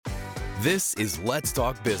This is Let's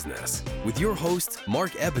Talk Business with your hosts,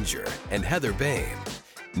 Mark Ebinger and Heather Bain.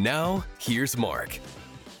 Now, here's Mark.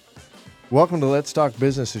 Welcome to Let's Talk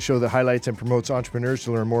Business, a show that highlights and promotes entrepreneurs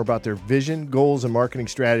to learn more about their vision, goals, and marketing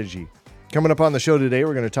strategy. Coming up on the show today,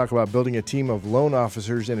 we're going to talk about building a team of loan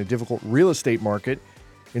officers in a difficult real estate market.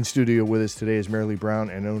 In studio with us today is Marilee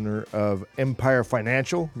Brown, and owner of Empire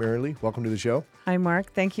Financial. Marilee, welcome to the show. Hi,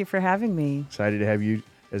 Mark. Thank you for having me. Excited to have you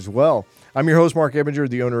as well. I'm your host, Mark Ebinger,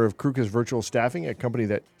 the owner of Krukas Virtual Staffing, a company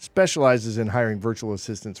that specializes in hiring virtual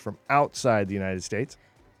assistants from outside the United States.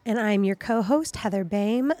 And I'm your co-host, Heather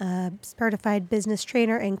Bain, a certified business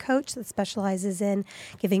trainer and coach that specializes in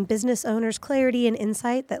giving business owners clarity and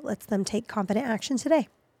insight that lets them take confident action today.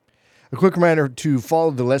 A quick reminder to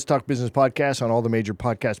follow the Let's Talk Business podcast on all the major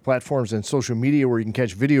podcast platforms and social media where you can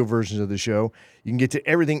catch video versions of the show. You can get to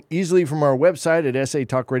everything easily from our website at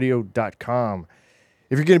satalkradio.com.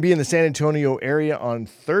 If you're going to be in the San Antonio area on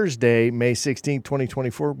Thursday, May 16th,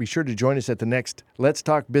 2024, be sure to join us at the next Let's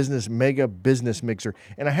Talk Business Mega Business Mixer.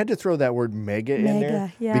 And I had to throw that word mega in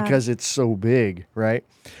there because it's so big, right?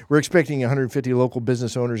 We're expecting 150 local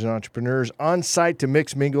business owners and entrepreneurs on site to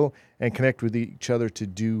mix, mingle, and connect with each other to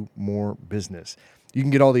do more business. You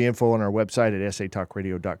can get all the info on our website at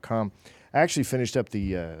satalkradio.com. I actually finished up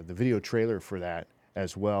the video trailer for that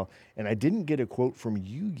as well. And I didn't get a quote from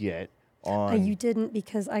you yet. You didn't,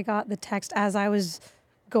 because I got the text as I was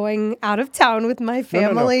going out of town with my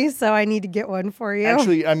family, so I need to get one for you.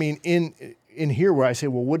 Actually, I mean, in here where I say,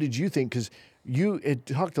 well, what did you think? Because you had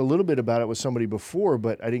talked a little bit about it with somebody before,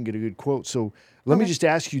 but I didn't get a good quote. So let me just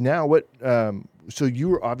ask you now, what? So you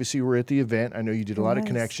were obviously at the event. I know you did a lot of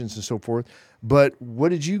connections and so forth, but what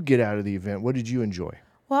did you get out of the event? What did you enjoy?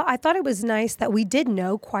 Well, I thought it was nice that we did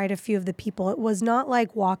know quite a few of the people. It was not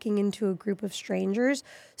like walking into a group of strangers.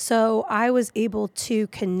 So I was able to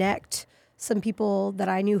connect some people that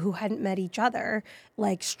I knew who hadn't met each other,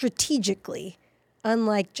 like strategically,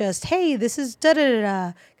 unlike just, hey, this is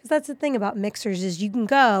da-da-da-da. Because that's the thing about mixers is you can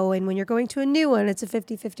go, and when you're going to a new one, it's a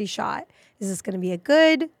 50-50 shot. Is this going to be a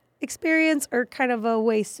good experience or kind of a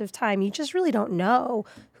waste of time? You just really don't know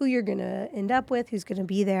who you're going to end up with, who's going to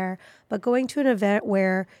be there. But going to an event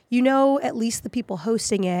where you know at least the people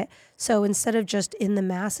hosting it, so instead of just in the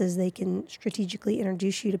masses, they can strategically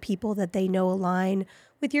introduce you to people that they know align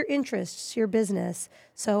with your interests, your business.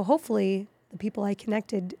 So hopefully the people I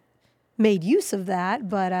connected made use of that,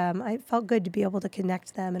 but I felt good to be able to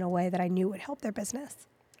connect them in a way that I knew would help their business.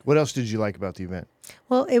 What else did you like about the event?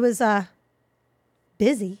 Well, it was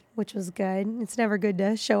busy, which was good. It's never good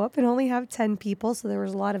to show up and only have 10 people. So there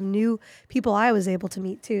was a lot of new people I was able to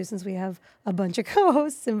meet too, since we have a bunch of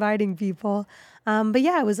co-hosts inviting people. But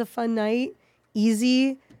yeah, it was a fun night,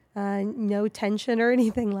 easy, no tension or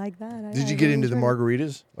anything like that. Did you get into the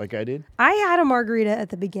margaritas like I did? I had a margarita at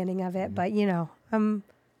the beginning of it, but I'm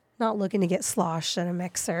not looking to get sloshed in a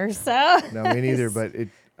mixer. So no, me neither, but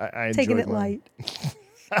I enjoyed taking it mine. light.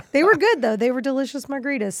 They were good, though. They were delicious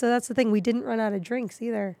margaritas. So that's the thing. We didn't run out of drinks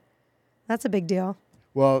either. That's a big deal.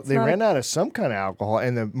 Well, they ran out of some kind of alcohol,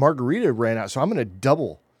 and the margarita ran out. So I'm going to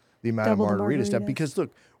double the amount of margarita stuff. Because,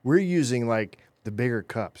 look, we're using, like, the bigger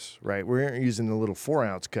cups, right? We're using the little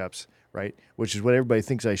 4-ounce cups, right? Which is what everybody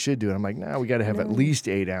thinks I should do. And I'm like, we got to have at least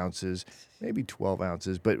 8 ounces, maybe 12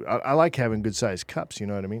 ounces. But I like having good-sized cups, you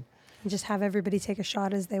know what I mean? And just have everybody take a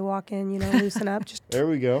shot as they walk in, loosen up. There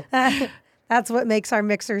we go. That's what makes our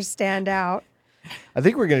mixers stand out. I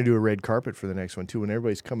think we're going to do a red carpet for the next one, too. When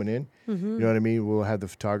everybody's coming in, Mm-hmm. you know what I mean? We'll have the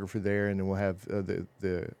photographer there, and then we'll have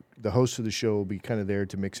the host of the show will be kind of there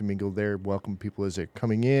to mix and mingle there, welcome people as they're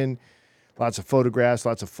coming in. Lots of photographs,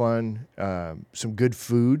 lots of fun, some good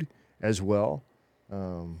food as well.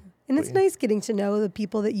 And it's nice getting to know the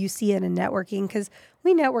people that you see in a networking, because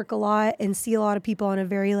we network a lot and see a lot of people on a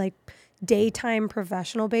very daytime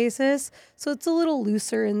professional basis. So it's a little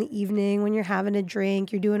looser in the evening when you're having a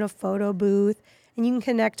drink, you're doing a photo booth, and you can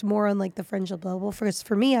connect more on the friendship level.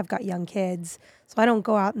 For me, I've got young kids, so I don't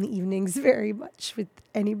go out in the evenings very much with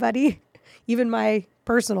anybody, even my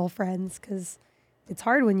personal friends, because it's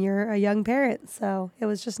hard when you're a young parent. So it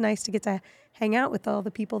was just nice to get to hang out with all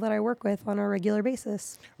the people that I work with on a regular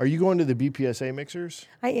basis. Are you going to the BPSA mixers?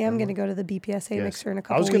 I am going to go to the BPSA mixer in a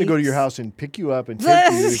couple weeks. I was going to go to your house and pick you up and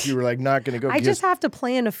take you if you were not going to go. I just have to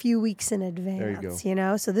plan a few weeks in advance. There you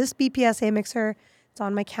go. So this BPSA mixer, it's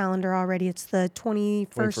on my calendar already. It's the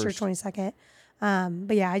 21st or 22nd.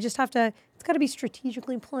 But yeah, I just have to, it's got to be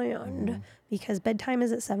strategically planned because bedtime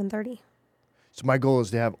is at 7:30. So my goal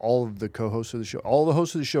is to have all of the co-hosts of the show, all the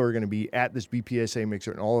hosts of the show are going to be at this BPSA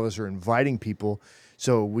mixer, and all of us are inviting people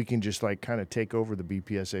so we can just like kind of take over the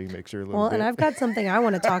BPSA mixer a little bit. And I've got something I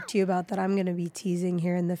want to talk to you about that I'm going to be teasing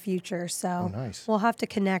here in the future. So nice. We'll have to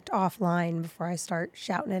connect offline before I start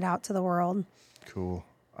shouting it out to the world. Cool.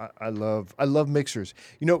 I love mixers.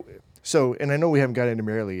 You know, so, and I know we haven't got into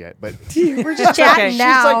Marilee yet, but We're just chatting okay.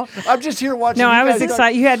 now. she's like, I'm just here watching. No, you I was guys talk."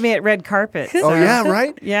 excited. You had me at red carpet. Oh so- yeah,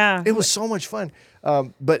 right? Yeah. It was so much fun.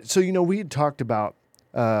 But so, you know, we had talked about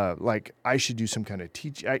like I should do some kind of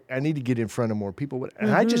teach. I need to get in front of more people. And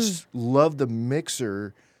I just love the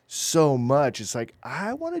mixer so much. It's like,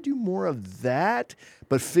 I want to do more of that,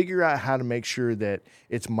 but figure out how to make sure that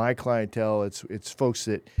it's my clientele. It's folks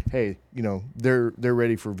that, hey, you know, they're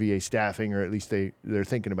ready for VA staffing, or at least they're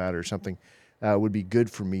thinking about it or something. Would be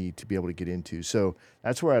good for me to be able to get into. So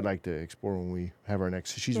that's where I'd like to explore when we have our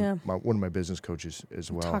next. She's one of my business coaches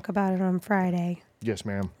as well. Talk about it on Friday. Yes,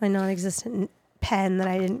 ma'am. My non-existent pen that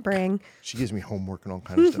I didn't bring. She gives me homework and all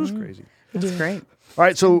kinds of stuff. It's crazy. That's great. All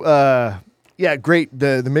right, so yeah, great.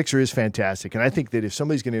 The mixer is fantastic, and I think that if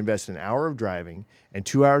somebody's going to invest an hour of driving and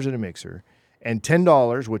 2 hours in a mixer and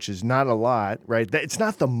 $10, which is not a lot, right? It's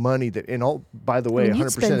not the money that. And all, by the way, 100%.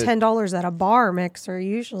 You'd spend $10 at a bar mixer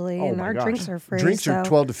usually, and my our gosh. drinks are free. Drinks are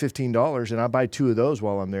so- $12 to $15, and I buy 2 of those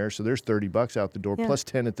while I'm there, so there's $30 out the door, Yeah. plus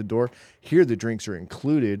 10 at the door. Here, the drinks are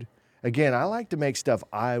included. Again, I like to make stuff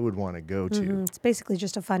I would want to go to. It's basically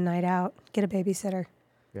just a fun night out. Get a babysitter.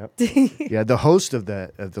 Yep. Yeah, the host of the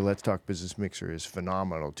Let's Talk Business Mixer is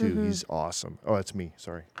phenomenal too. He's awesome. Oh, that's me.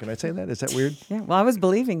 Sorry. Can I say that? Is that weird? Yeah. Well, I was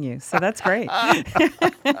believing you, so that's great.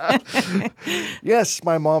 Yes,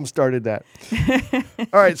 my mom started that.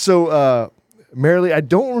 All right, so Marilee, I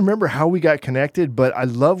don't remember how we got connected, but I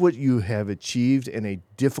love what you have achieved in a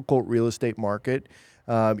difficult real estate market.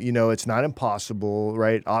 You know, it's not impossible,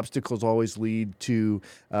 right? Obstacles always lead to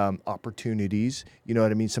opportunities. You know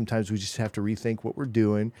what I mean? Sometimes we just have to rethink what we're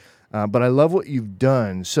doing. But I love what you've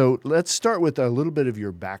done. So let's start with a little bit of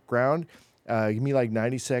your background. Give me like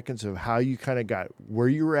 90 seconds of how you kind of got where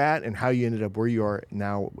you were at and how you ended up where you are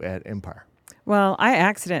now at Empire. Well, I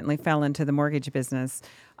accidentally fell into the mortgage business.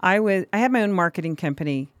 I had my own marketing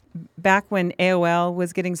company. Back when AOL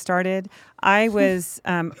was getting started, I was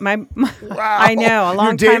Wow. I know, a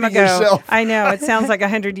long You're time dating ago. yourself. I know, it sounds like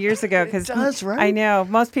 100 years ago. It does, right? I know.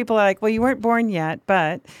 Most people are like, well, you weren't born yet,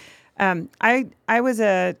 but my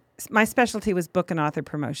specialty was book and author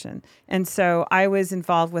promotion. And so I was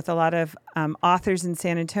involved with a lot of authors in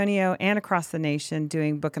San Antonio and across the nation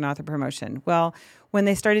doing book and author promotion. Well, when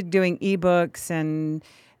they started doing ebooks and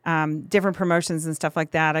different promotions and stuff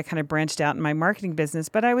like that, I kind of branched out in my marketing business,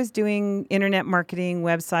 but I was doing internet marketing,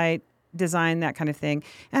 website design, that kind of thing.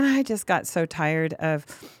 And I just got so tired of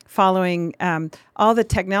following all the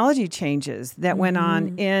technology changes that went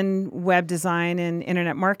on in web design and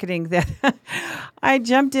internet marketing that I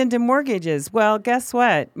jumped into mortgages. Well, guess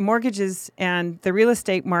what? Mortgages and the real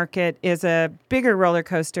estate market is a bigger roller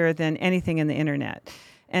coaster than anything in the internet.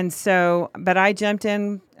 And so, but I jumped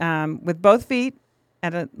in with both feet.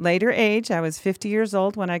 At a later age, I was 50 years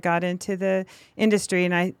old when I got into the industry.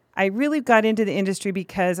 And I really got into the industry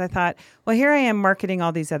because I thought, well, here I am marketing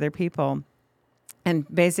all these other people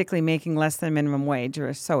and basically making less than minimum wage,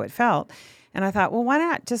 or so it felt. And I thought, well, why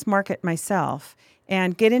not just market myself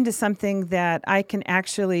and get into something that I can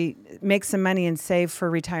actually make some money and save for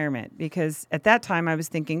retirement? Because at that time I was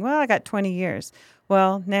thinking, well, I got 20 years.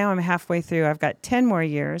 Well, now I'm halfway through. I've got 10 more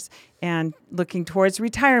years and looking towards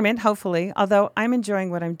retirement, hopefully, although I'm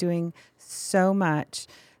enjoying what I'm doing so much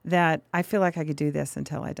that I feel like I could do this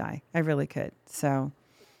until I die. I really could. So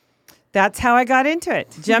that's how I got into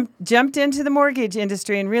it. Jumped into the mortgage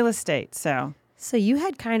industry and real estate. So you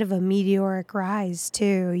had kind of a meteoric rise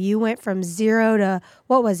too. You went from 0 to,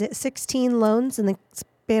 what was it, 16 loans in the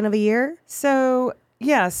span of a year? So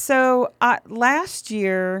last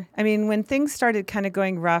year, I mean, when things started kind of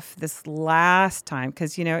going rough this last time,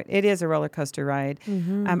 because, you know, it is a roller coaster ride,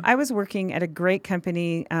 I was working at a great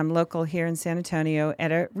company local here in San Antonio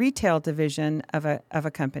at a retail division of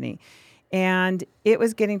a company. And it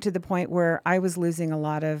was getting to the point where I was losing a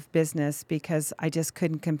lot of business because I just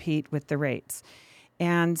couldn't compete with the rates.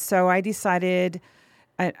 And so I decided,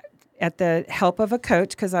 at the help of a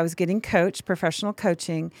coach, because I was getting coached, professional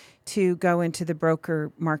coaching, to go into the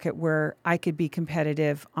broker market where I could be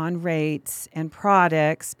competitive on rates and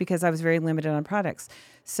products because I was very limited on products.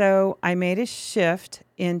 So I made a shift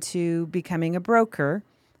into becoming a broker,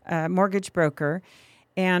 a mortgage broker.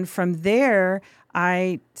 And from there,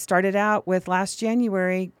 I started out with last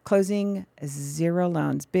January closing 0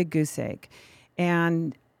 loans, big goose egg.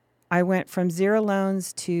 And I went from 0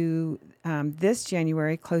 loans to this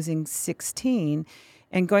January closing 16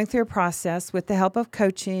 and going through a process with the help of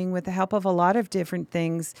coaching, with the help of a lot of different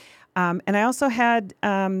things. And I also had,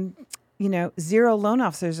 0 loan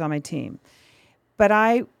officers on my team. But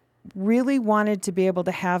I really wanted to be able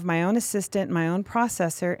to have my own assistant, my own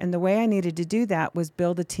processor, and the way I needed to do that was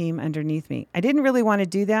build a team underneath me. I didn't really want to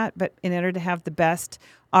do that, but in order to have the best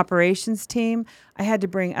operations team, I had to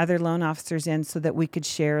bring other loan officers in so that we could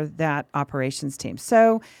share that operations team.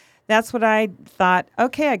 So that's what I thought,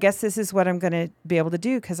 okay, I guess this is what I'm going to be able to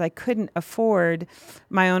do, because I couldn't afford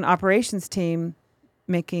my own operations team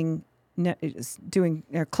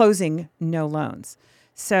closing no loans.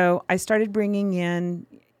 So I started bringing in,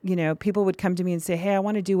 people would come to me and say, hey, I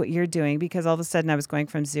want to do what you're doing, because all of a sudden I was going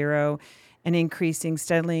from 0 and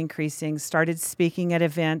steadily increasing, started speaking at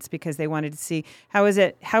events because they wanted to see how is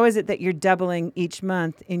it that you're doubling each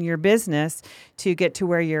month in your business to get to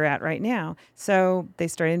where you're at right now. So they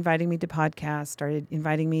started inviting me to podcasts, started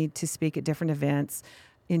inviting me to speak at different events.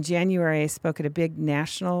 In January, I spoke at a big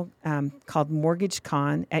national called Mortgage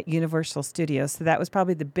Con at Universal Studios. So that was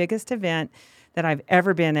probably the biggest event that I've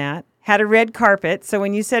ever been at. Had a red carpet. So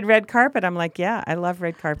when you said red carpet, I'm like, yeah, I love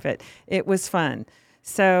red carpet. It was fun.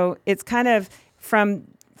 So it's kind of from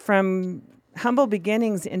humble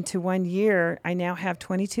beginnings into 1 year, I now have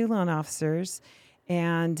 22 loan officers,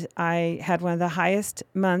 and I had one of the highest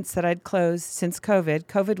months that I'd closed since COVID.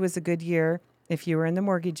 COVID was a good year if you were in the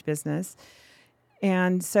mortgage business.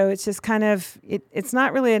 And so it's just kind of, it's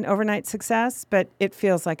not really an overnight success, but it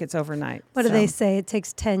feels like it's overnight. What do they say? It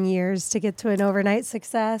takes 10 years to get to an overnight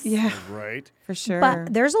success. Yeah. Right. For sure.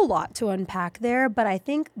 But there's a lot to unpack there. But I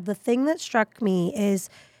think the thing that struck me is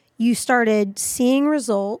you started seeing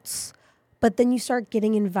results, but then you start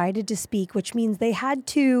getting invited to speak, which means they had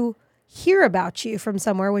to hear about you from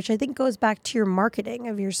somewhere, which I think goes back to your marketing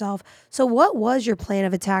of yourself. So what was your plan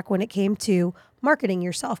of attack when it came to marketing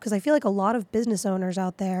yourself? Because I feel like a lot of business owners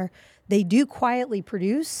out there, they do quietly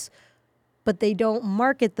produce, but they don't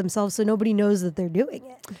market themselves, so nobody knows that they're doing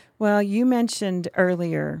it. Well, you mentioned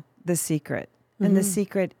earlier the secret, and the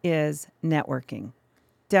secret is networking.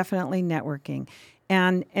 Definitely networking.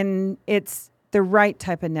 And it's the right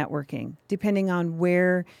type of networking, depending on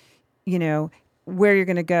where you're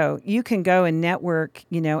going to go. You can go and network,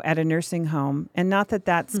 at a nursing home, and not that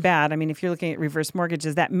that's bad. I mean, if you're looking at reverse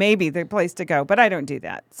mortgages, that may be the place to go, but I don't do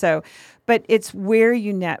that. So, but it's where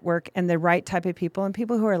you network and the right type of people and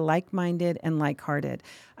people who are like-minded and like-hearted.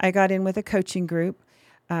 I got in with a coaching group.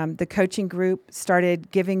 The coaching group started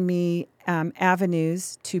giving me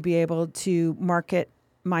avenues to be able to market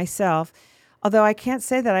myself, although I can't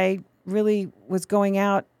say that I really was going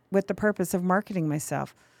out with the purpose of marketing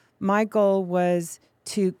myself. My goal was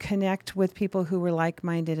to connect with people who were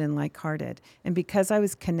like-minded and like-hearted. And because I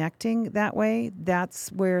was connecting that way,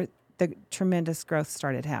 that's where the tremendous growth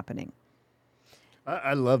started happening.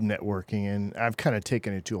 I love networking, and I've kind of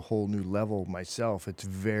taken it to a whole new level myself. It's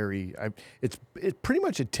pretty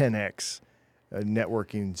much a 10x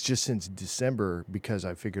networking just since December, because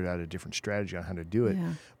I figured out a different strategy on how to do it.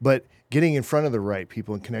 Yeah. But getting in front of the right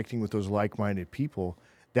people and connecting with those like-minded people,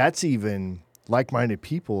 that's even... Like-minded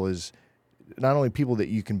people is not only people that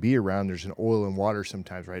you can be around. There's an oil and water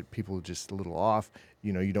sometimes, right? People just a little off,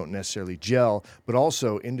 you don't necessarily gel, but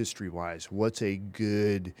also industry-wise, what's a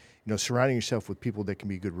good, surrounding yourself with people that can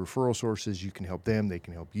be good referral sources. You can help them, they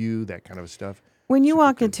can help you, that kind of stuff. When you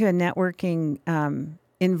walk into a networking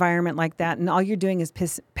environment like that, and all you're doing is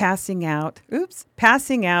passing out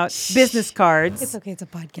business cards. It's okay, it's a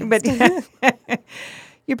podcast. But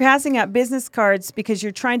you're passing out business cards because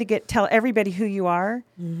you're trying to tell everybody who you are.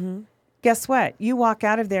 Mm-hmm. Guess what? You walk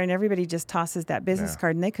out of there and everybody just tosses that business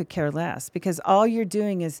card, and they could care less, because all you're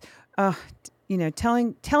doing is,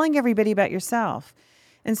 telling everybody about yourself.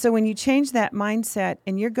 And so when you change that mindset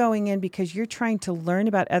and you're going in because you're trying to learn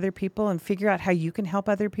about other people and figure out how you can help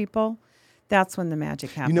other people, that's when the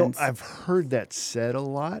magic happens. I've heard that said a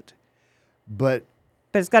lot, but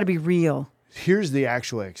it's got to be real. Here's the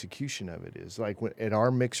actual execution of it is like at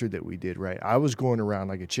our mixer that we did, right? I was going around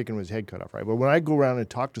like a chicken with his head cut off, right? But when I go around and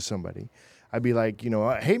talk to somebody, I'd be like, hey,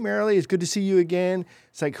 Marilee, it's good to see you again.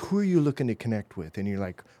 It's like, who are you looking to connect with? And you're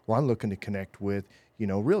like, well, I'm looking to connect with,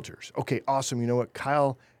 realtors. Okay, awesome. You know what?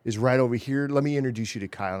 Kyle is right over here. Let me introduce you to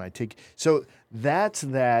Kyle. And so that's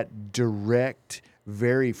that direct,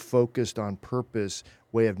 very focused on purpose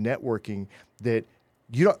way of networking that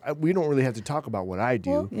we don't really have to talk about what I do.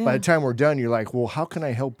 Well, yeah. By the time we're done, you're like, well, how can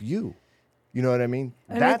I help you? You know what I mean?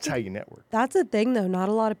 And that's how you network. That's the thing, though. Not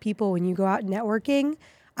a lot of people, when you go out networking,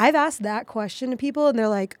 I've asked that question to people, and they're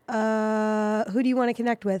like, who do you want to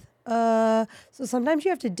connect with? So sometimes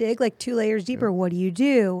you have to dig like 2 layers deeper. What do you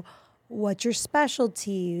do? What's your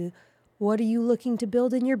specialty? What are you looking to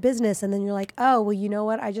build in your business? And then you're like, oh, well, you know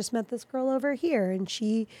what? I just met this girl over here and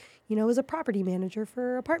she, is a property manager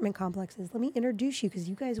for apartment complexes. Let me introduce you because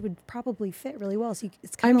you guys would probably fit really well. So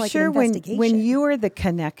it's kind of like an investigation. when you are the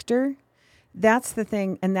connector, that's the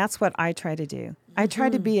thing. And that's what I try to do. I try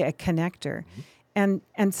to be a connector. And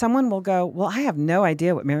someone will go, well, I have no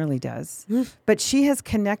idea what Marilee does, but she has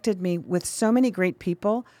connected me with so many great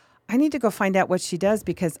people. I need to go find out what she does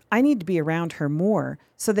because I need to be around her more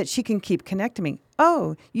so that she can keep connecting me.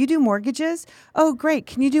 Oh, you do mortgages? Oh, great.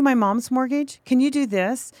 Can you do my mom's mortgage? Can you do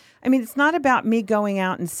this? I mean, it's not about me going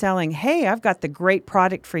out and selling, hey, I've got the great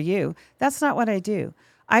product for you. That's not what I do.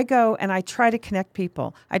 I go and I try to connect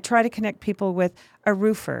people. I try to connect people with a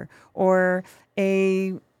roofer or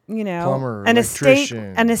a plumber, an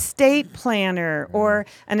electrician. an estate planner or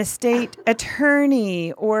an estate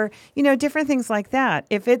attorney or, different things like that.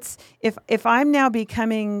 If I'm now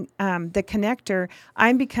becoming the connector,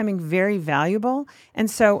 I'm becoming very valuable.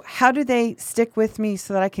 And so how do they stick with me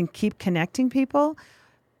so that I can keep connecting people?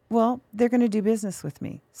 Well, they're going to do business with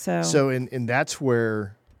me. So and that's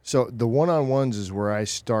where, so the one-on-ones is where I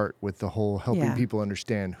start with the whole helping people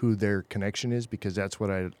understand who their connection is, because that's what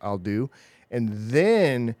I'll do. And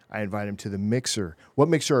then I invite them to the mixer. What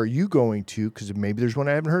mixer are you going to? Because maybe there's one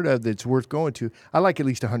I haven't heard of that's worth going to. I like at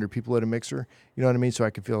least 100 people at a mixer. You know what I mean? So I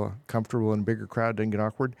can feel comfortable in a bigger crowd, doesn't get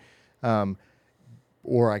awkward.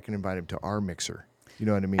 Or I can invite them to our mixer. You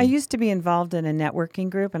know what I mean? I used to be involved in a networking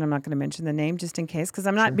group, and I'm not going to mention the name just in case, because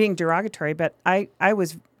I'm not being derogatory, but I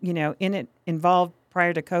was, in it involved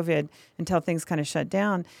prior to COVID until things kind of shut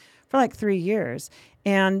down for like 3 years.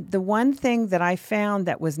 And the one thing that I found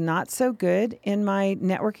that was not so good in my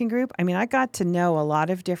networking group, I mean, I got to know a lot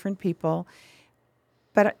of different people,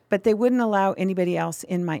 but they wouldn't allow anybody else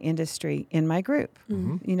in my industry in my group.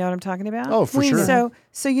 Mm-hmm. You know what I'm talking about? Oh, for sure.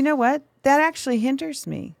 So you know what? That actually hinders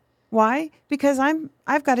me. Why? Because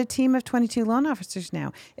I've got a team of 22 loan officers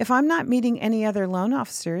now. If I'm not meeting any other loan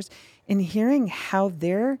officers and hearing how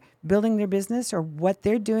they're building their business or what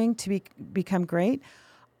they're doing to become great,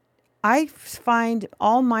 I find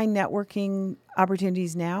all my networking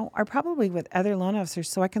opportunities now are probably with other loan officers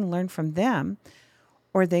so I can learn from them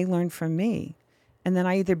or they learn from me. And then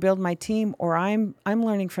I either build my team or I'm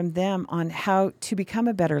learning from them on how to become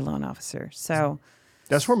a better loan officer. So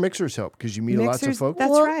that's where mixers help, because you meet lots of folks.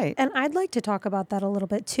 That's right. And I'd like to talk about that a little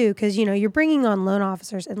bit too, because, you're bringing on loan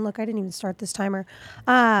officers. And look, I didn't even start this timer.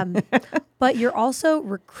 But you're also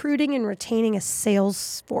recruiting and retaining a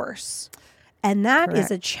sales force. And that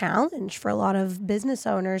is a challenge for a lot of business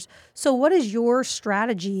owners. So what is your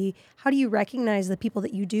strategy? How do you recognize the people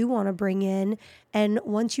that you do want to bring in? And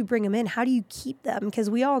once you bring them in, how do you keep them?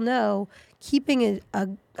 Because we all know keeping a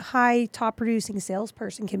high top producing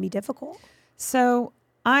salesperson can be difficult. So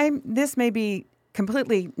this may be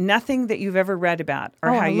completely nothing that you've ever read about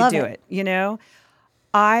or how you do it.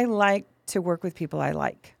 I like to work with people I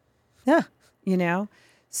like. Yeah.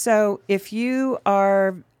 So if you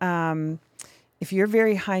are... if you're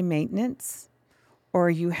very high maintenance or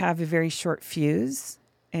you have a very short fuse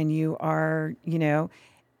and you are,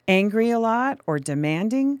 angry a lot or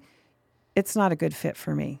demanding, it's not a good fit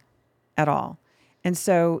for me at all. And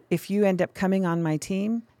so if you end up coming on my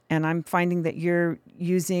team and I'm finding that you're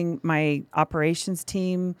using my operations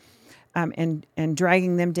team and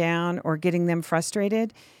dragging them down or getting them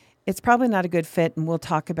frustrated, it's probably not a good fit. And we'll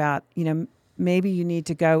talk about, maybe you need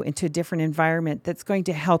to go into a different environment that's going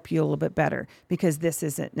to help you a little bit better, because this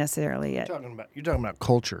isn't necessarily it. You're talking about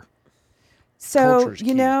culture. So,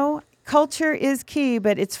 culture is key,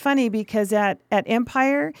 but it's funny because at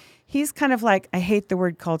Empire, he's kind of like, I hate the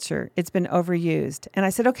word culture. It's been overused. And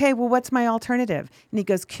I said, okay, well, what's my alternative? And he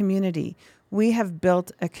goes, community. We have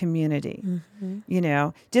built a community. Mm-hmm.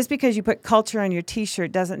 Just because you put culture on your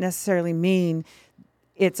T-shirt doesn't necessarily mean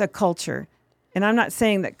it's a culture. And I'm not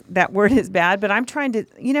saying that word is bad, but I'm trying to,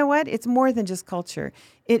 it's more than just culture.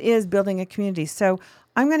 It is building a community. So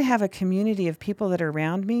I'm going to have a community of people that are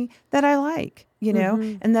around me that I like,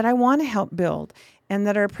 and that I want to help build and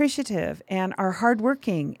that are appreciative and are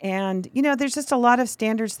hardworking. And, there's just a lot of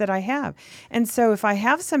standards that I have. And so if I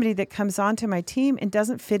have somebody that comes onto my team and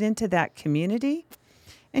doesn't fit into that community,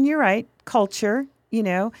 and you're right, culture,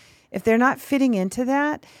 if they're not fitting into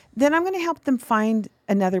that, then I'm going to help them find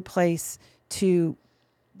another place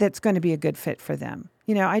that's going to be a good fit for them.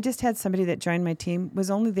 I just had somebody that joined my team,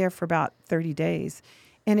 was only there for about 30 days.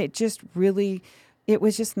 And it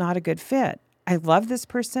was just not a good fit. I love this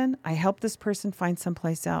person. I help this person find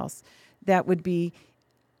someplace else that would be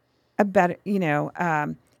a better,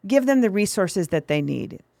 give them the resources that they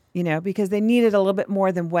need. because they needed a little bit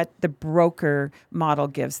more than what the broker model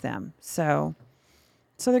gives them. So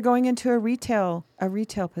they're going into a retail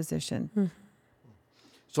position. Mm-hmm.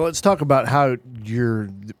 So let's talk about how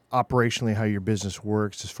operationally how your business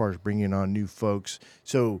works as far as bringing on new folks.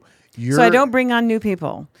 So I don't bring on new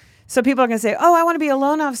people. So people are going to say, "Oh, I want to be a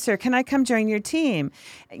loan officer. Can I come join your team?"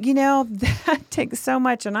 That takes so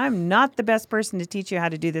much, and I'm not the best person to teach you how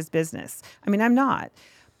to do this business. I'm not.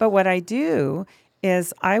 But what I do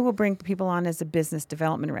is I will bring people on as a business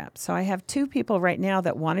development rep. So I have 2 people right now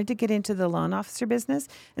that wanted to get into the loan officer business,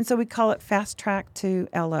 and so we call it Fast Track to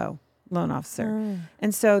LO. Loan officer.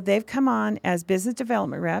 And so they've come on as business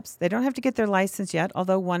development reps. They don't have to get their license yet,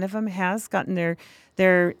 although one of them has gotten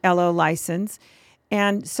their LO license.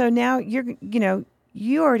 And so now you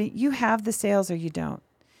have the sales or you don't.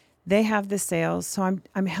 They have the sales. So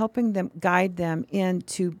I'm helping them, guide them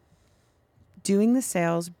into doing the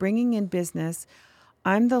sales, bringing in business.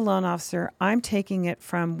 I'm the loan officer. I'm taking it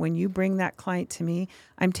from when you bring that client to me,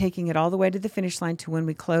 I'm taking it all the way to the finish line to when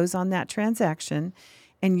we close on that transaction.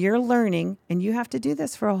 And you're learning, and you have to do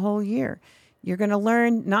this for a whole year. You're going to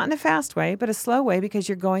learn, not in a fast way, but a slow way, because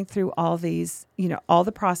you're going through all these, all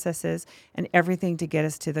the processes and everything to get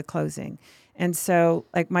us to the closing. And so,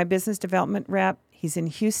 like my business development rep, he's in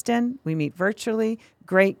Houston. We meet virtually.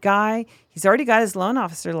 Great guy. He's already got his loan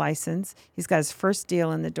officer license. He's got his first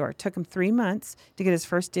deal in the door. It took him 3 months to get his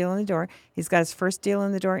first deal in the door. He's got his first deal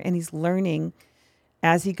in the door, and he's learning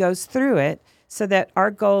as he goes through it. So that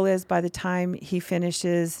our goal is by the time he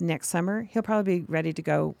finishes next summer, he'll probably be ready to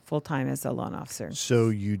go full-time as a loan officer. So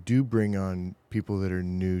you do bring on people that are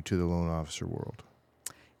new to the loan officer world?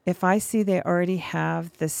 If I see they already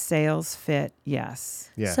have the sales fit, yes.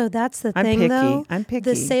 Yeah. So that's the I'm thing, picky. though. I'm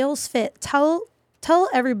picky. The sales fit. Tell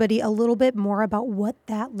everybody a little bit more about what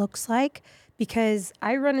that looks like, because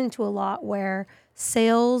I run into a lot where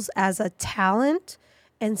sales as a talent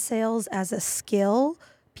and sales as a skill,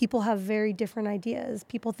 people have very different ideas.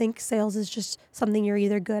 People think sales is just something you're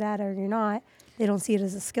either good at or you're not. They don't see it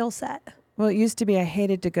as a skill set. Well, it used to be I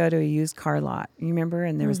hated to go to a used car lot. You remember?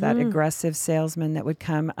 And there was that aggressive salesman that would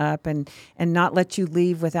come up and not let you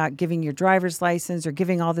leave without giving your driver's license or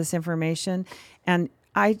giving all this information. And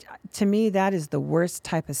to me, that is the worst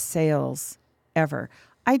type of sales ever.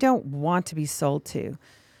 I don't want to be sold to.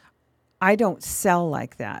 I don't sell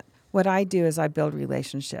like that. What I do is I build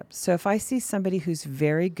relationships. So if I see somebody who's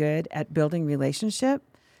very good at building relationship,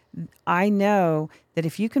 I know that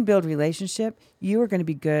if you can build relationship, you are going to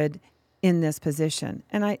be good in this position.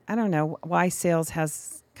 And I don't know why sales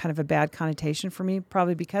has kind of a bad connotation for me,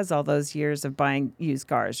 probably because all those years of buying used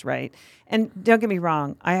cars, right? And don't get me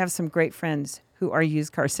wrong, I have some great friends who are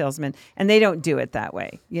used car salesmen, and they don't do it that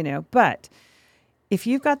way, But if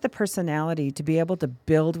you've got the personality to be able to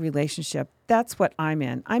build relationship, that's what I'm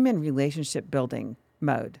in. I'm in relationship building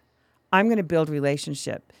mode. I'm going to build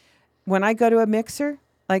relationship. When I go to a mixer,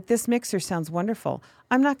 like this mixer sounds wonderful.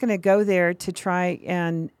 I'm not going to go there to try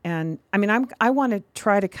I want to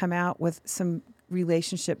try to come out with some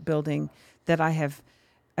relationship building that I've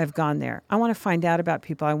gone there. I want to find out about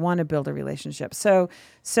people. I want to build a relationship. So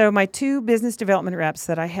my 2 business development reps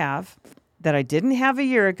that I have, that I didn't have a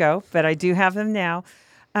year ago, but I do have them now.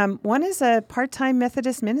 One is a part-time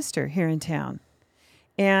Methodist minister here in town.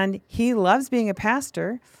 And he loves being a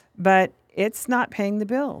pastor, but it's not paying the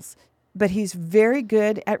bills. But he's very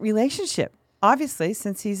good at relationship, obviously,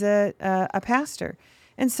 since he's a pastor.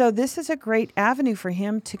 And so this is a great avenue for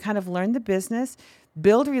him to kind of learn the business,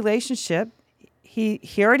 build relationship. He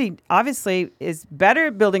already obviously is better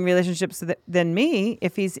at building relationships than me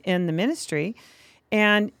if he's in the ministry.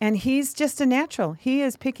 And he's just a natural. He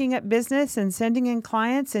is picking up business and sending in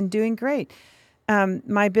clients and doing great.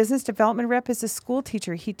 My business development rep is a school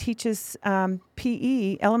teacher. He teaches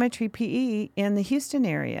PE, elementary PE in the Houston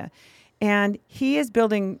area. And he is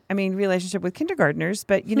building, relationship with kindergartners,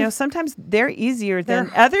 but sometimes they're easier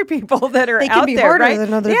than other people that are out there. They can be harder right?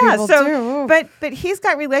 than other people too. But he's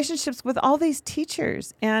got relationships with all these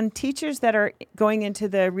teachers and teachers that are going into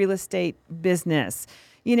the real estate business.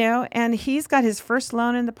 And he's got his first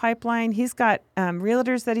loan in the pipeline. He's got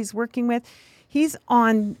realtors that he's working with. He's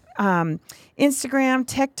on Instagram,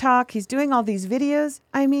 TikTok. He's doing all these videos.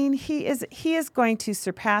 He is going to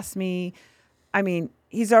surpass me.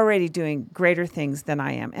 He's already doing greater things than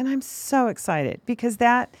I am. And I'm so excited because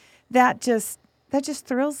that just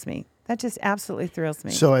thrills me. That just absolutely thrills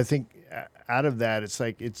me. So I think out of that, it's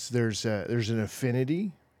like there's an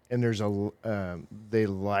affinity, and they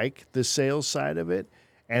like the sales side of it.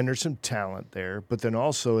 And there's some talent there, but then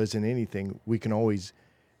also, as in anything, we can always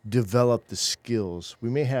develop the skills. We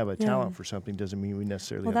may have a talent for something, doesn't mean we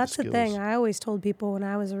necessarily Well, have that's the the skills. thing. I always told people when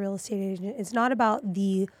I was a real estate agent, it's not about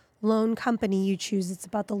the loan company you choose, it's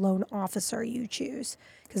about the loan officer you choose.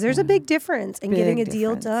 Because there's a big difference in getting a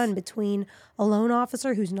deal done between a loan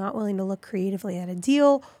officer who's not willing to look creatively at a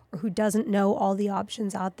deal or who doesn't know all the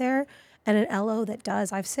options out there and an LO that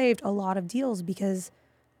does. I've saved a lot of deals because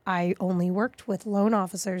I only worked with loan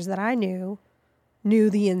officers that I knew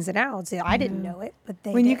the ins and outs. I didn't know it, but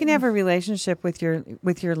they When did. you can have a relationship with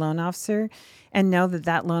your loan officer and know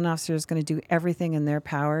that loan officer is going to do everything in their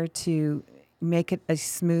power to make it a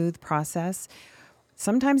smooth process.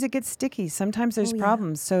 Sometimes it gets sticky. Sometimes there's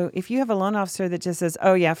problems. So if you have a loan officer that just says,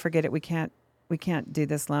 "Oh yeah, forget it. We can't do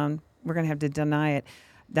this loan. We're going to have to deny it."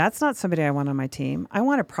 That's not somebody I want on my team. I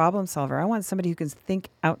want a problem solver. I want somebody who can think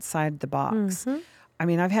outside the box. I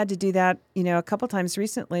mean, I've had to do that, a couple times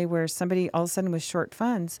recently where somebody all of a sudden was short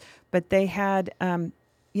funds, but they had, some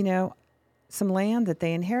land that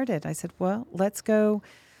they inherited. I said, well, let's go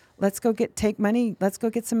take money. Let's go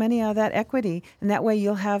get some money out of that equity. And that way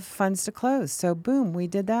you'll have funds to close. So boom, we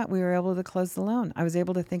did that. We were able to close the loan. I was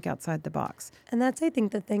able to think outside the box. And that's, I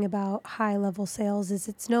think, the thing about high level sales is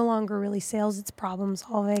it's no longer really sales, it's problem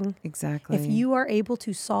solving. Exactly. If you are able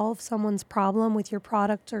to solve someone's problem with your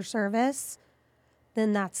product or service,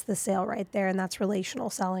 then that's the sale right there. And that's relational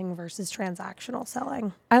selling versus transactional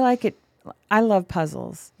selling. I like it. I love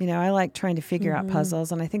puzzles. I like trying to figure out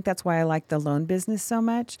puzzles. And I think that's why I like the loan business so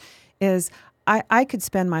much is I could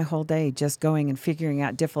spend my whole day just going and figuring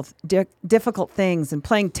out difficult things and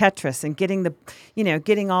playing Tetris and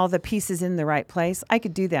getting all the pieces in the right place. I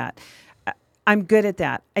could do that. I'm good at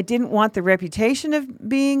that. I didn't want the reputation of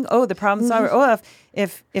being, the problem solver. Oh,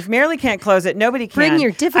 if Marilee can't close it, nobody can. Bring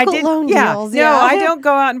your difficult loan deals. No, I don't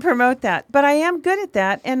go out and promote that. But I am good at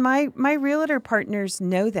that. And my realtor partners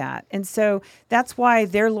know that. And so that's why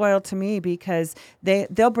they're loyal to me because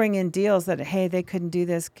they'll bring in deals that, hey, they couldn't do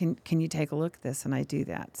this. Can you take a look at this? And I do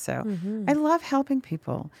that. So I love helping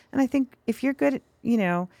people. And I think if you're good at,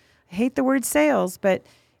 I hate the word sales, but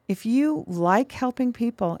if you like helping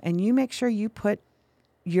people and you make sure you put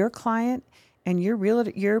your client and your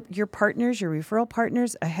realtor, your partners, your referral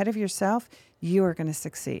partners ahead of yourself, you are going to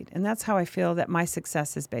succeed. And that's how I feel that my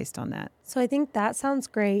success is based on that. So I think that sounds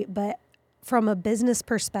great, but from a business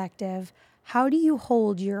perspective, how do you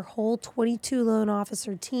hold your whole 22 loan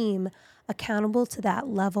officer team accountable to that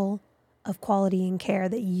level of quality and care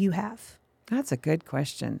that you have? That's a good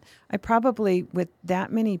question. I probably, with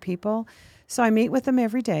that many people, so I meet with them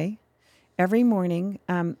every day, every morning.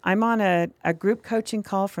 I'm on a group coaching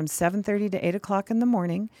call from 7:30 to 8 o'clock in the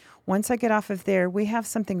morning. Once I get off of there, we have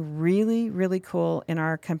something really, really cool in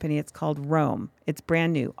our company. It's called Roam. It's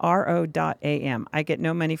brand new, RO.AM. I get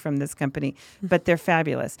no money from this company, but they're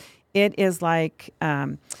fabulous. It is like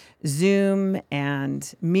Zoom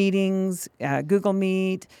and meetings, Google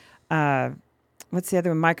Meet. What's the other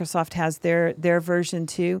one? Microsoft has their version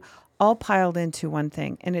too. All piled into one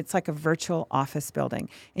thing. And it's like a virtual office building.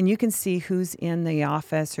 And you can see who's in the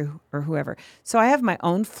office or whoever. So I have my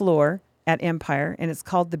own floor at Empire, and it's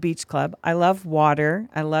called the Beach Club. I love water.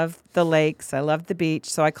 I love the lakes. I love the beach.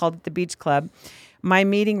 So I called it the Beach Club. My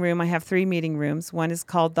meeting room, I have 3 meeting rooms. One is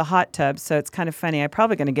called the Hot Tub. So it's kind of funny. I'm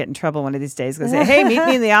probably going to get in trouble one of these days because say, hey, meet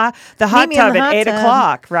me in the hot tub at 8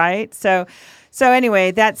 o'clock, right? So anyway,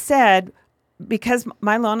 that said, because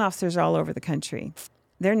my loan officers are all over the country,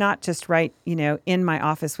 they're not just right, in my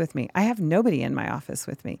office with me. I have nobody in my office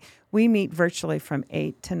with me. We meet virtually from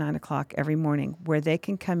 8 to 9 o'clock every morning where they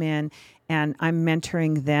can come in and I'm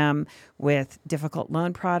mentoring them with difficult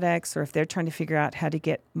loan products or if they're trying to figure out how to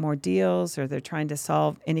get more deals or they're trying to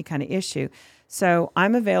solve any kind of issue. So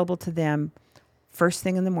I'm available to them first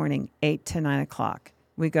thing in the morning, 8 to 9 o'clock.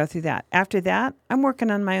 We go through that. After that, I'm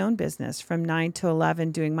working on my own business from 9 to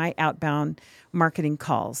 11 doing my outbound marketing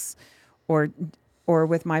calls or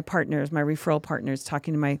with my partners, my referral partners,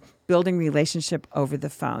 talking to my building relationship over the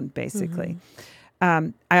phone, basically.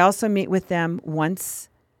 I also meet with them once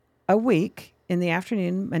a week in the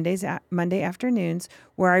afternoon, Monday afternoons,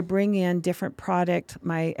 where I bring in different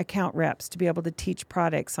my account reps to be able to teach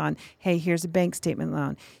products on, hey, here's a bank statement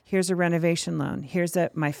loan. Here's a renovation loan.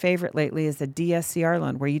 My favorite lately is the DSCR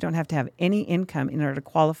loan, where you don't have to have any income in order to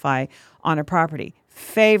qualify on a property.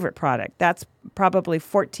 Favorite product. That's probably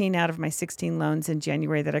 14 out of my 16 loans in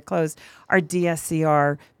January that I closed are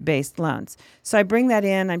DSCR-based loans. So I bring that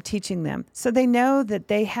in. I'm teaching them. So they know that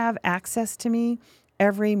they have access to me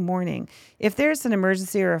every morning. If there's an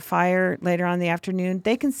emergency or a fire later on in the afternoon,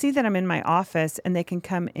 they can see that I'm in my office and they can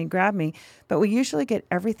come and grab me. But we usually get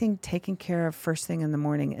everything taken care of first thing in the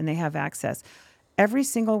morning and they have access. every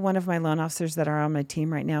single one of my loan officers that are on my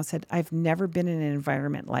team right now said, I've never been in an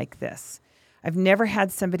environment like this. I've never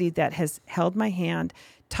had somebody that has held my hand,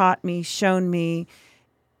 taught me, shown me,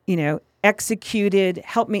 executed,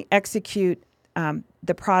 helped me execute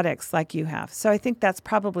the products like you have. So I think that's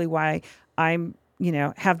probably why I'm,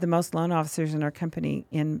 have the most loan officers in our company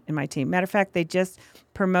in my team. Matter of fact, they just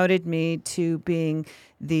promoted me to being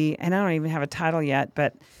and I don't even have a title yet,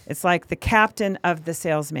 but it's like the captain of the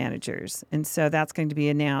sales managers. And so that's going to be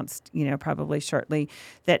announced, probably shortly,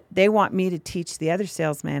 that they want me to teach the other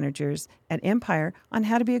sales managers at Empire on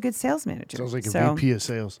how to be a good sales manager. Sounds like a VP of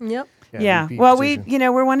sales. Yep. Yeah. VP Well,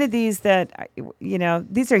 position. we're one of these that,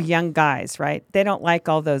 these are young guys, right? They don't like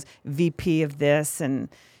all those VP of this and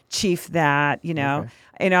chief that, Okay.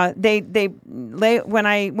 When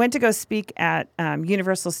I went to go speak at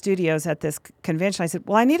Universal Studios at this convention, I said,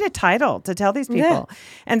 well, I need a title to tell these people. Yeah.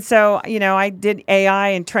 And so, I did AI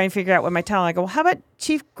and try and figure out what my title. I go, well, how about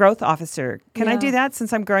Chief Growth Officer? Can I do that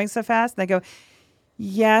since I'm growing so fast? And they go,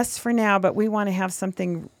 yes, for now, but we want to have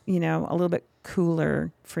something, a little bit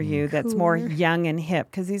cooler for you that's more young and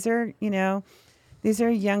hip. Because these are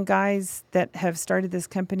young guys that have started this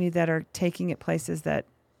company that are taking it places that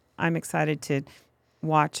I'm excited to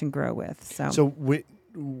watch and grow with. So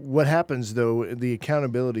what happens, though, the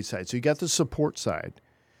accountability side? So you got the support side,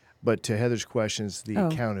 but to Heather's questions, the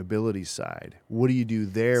accountability side. What do you do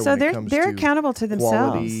there so when it comes they're to accountable to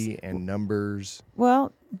themselves. quality and numbers?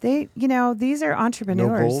 Well, these are entrepreneurs.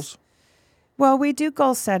 No goals? Well, we do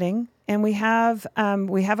goal setting, and we have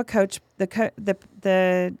a coach. The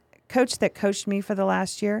coach that coached me for the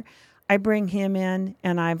last year, I bring him in,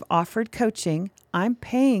 and I've offered coaching. I'm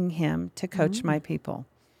paying him to coach my people.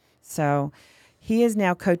 So he is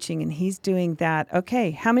now coaching, and he's doing that.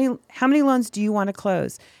 Okay, how many loans do you want to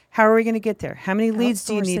close? How are we going to get there? How many leads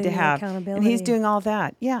do you need to Outsourcing the have? And he's accountability. doing all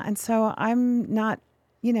that. Yeah, and so I'm not,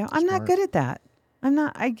 I'm not good at that. I'm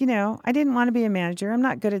not, I didn't want to be a manager. I'm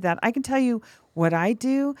not good at that. I can tell you what I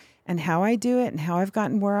do and how I do it and how I've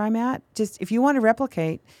gotten where I'm at. Just if you want to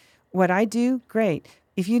replicate what I do, great.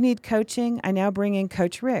 If you need coaching, I now bring in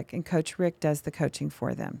Coach Rick, and Coach Rick does the coaching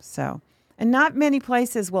for them. So, and not many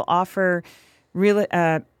places will offer real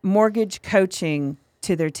mortgage coaching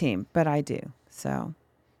to their team, but I do. So,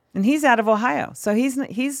 and he's out of Ohio, so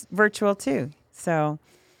he's virtual too. So,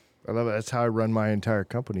 I love it. That's how I run my entire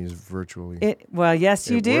company, is virtually. Yes,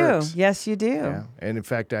 you It do. works. Yes, you do. Yeah. And in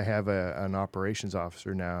fact, I have an operations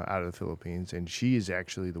officer now out of the Philippines, and she is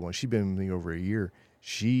actually the one. She's been with me over a year.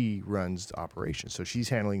 She runs operations, so she's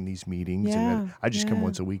handling these meetings. Yeah, And then I just come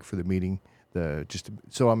once a week for the meeting,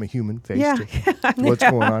 so I'm a human face Yeah. to what's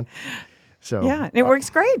going on. So Yeah, and it works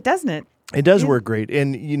great, doesn't it? It does work great,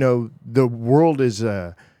 and the world is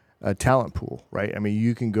a talent pool, right? I mean,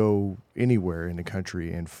 you can go anywhere in the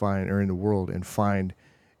country and find, or in the world, and find,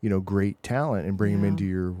 great talent and bring them into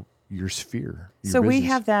your sphere. Your So we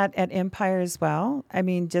business. have that at Empire as well. I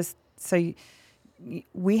mean, just so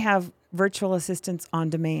we have virtual assistants on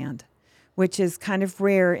demand, which is kind of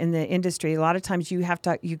rare in the industry. A lot of times you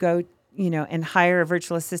go, and hire a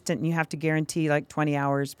virtual assistant, and you have to guarantee like 20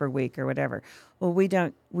 hours per week or whatever. Well, we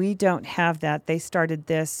don't have that. They started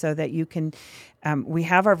this so that you can, we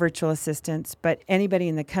have our virtual assistants, but anybody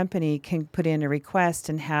in the company can put in a request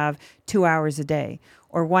and have 2 hours a day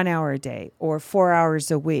or 1 hour a day or 4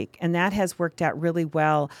 hours a week. And that has worked out really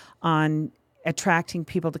well on attracting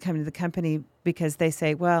people to come to the company, because they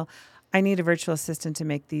say, well, I need a virtual assistant to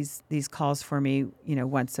make these calls for me,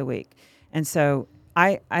 once a week. And so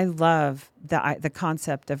I love the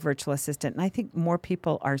concept of virtual assistant. And I think more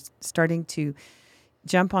people are starting to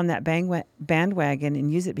jump on that bandwagon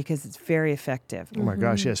and use it because it's very effective. Oh my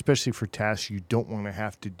gosh, yeah, especially for tasks you don't want to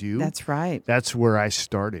have to do. That's right. That's where I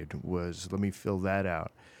started, was let me fill that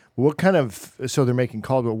out. What kind of, so they're making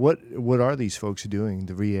calls, but what are these folks doing,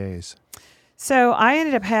 the VAs? So I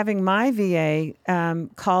ended up having my VA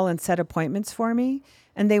call and set appointments for me.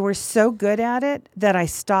 And they were so good at it that I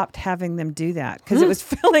stopped having them do that because it was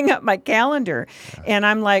filling up my calendar. And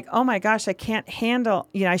I'm like, oh my gosh, I can't handle,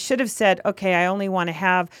 I should have said, okay, I only want to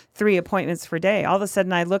have 3 appointments per day. All of a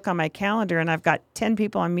sudden I look on my calendar and I've got 10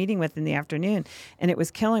 people I'm meeting with in the afternoon, and it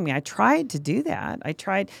was killing me. I tried to do that.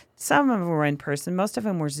 Some of them were in person. Most of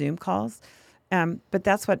them were Zoom calls. But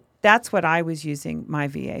that's what I was using my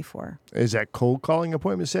VA for. Is that cold calling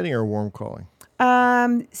appointment setting or warm calling?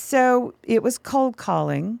 So it was cold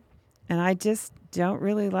calling, and I just don't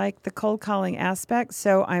really like the cold calling aspect.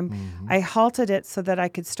 So I halted it so that I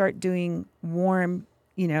could start doing warm,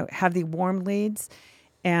 have the warm leads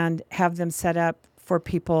and have them set up for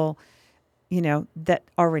people, that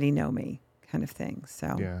already know me, kind of thing.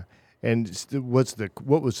 So Yeah. And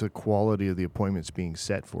what was the quality of the appointments being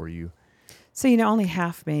set for you? So, only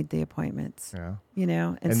half made the appointments. Yeah.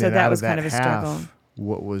 And so then that out was of kind of a struggle.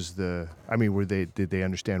 What was did they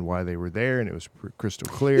understand why they were there and it was crystal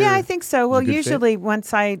clear? Yeah, I think so. It was Well, a good usually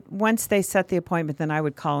once they set the appointment, then I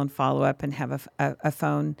would call and follow up and have a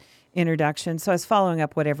phone introduction. So I was following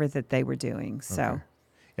up whatever that they were doing. So. Okay.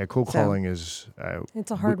 Yeah, cold calling is... it's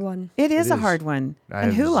a hard one. It is It a is. hard one. I And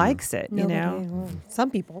have who zero. likes it, Nobody. Well, some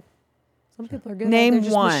people. Some people are good. Name They're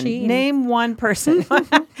just one. machine. Name one person.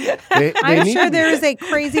 I'm sure there is a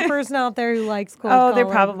crazy person out there who likes cold Oh, calling. there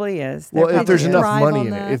probably is. Well, if there's is. enough Thrive money on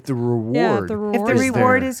in that. it, if the reward, Yeah, if the If the is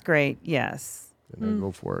reward there, is great, yes. then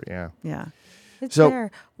go for it. Yeah. Yeah. It's So-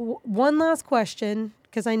 there. One last question,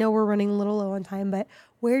 because I know we're running a little low on time, but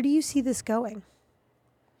where do you see this going?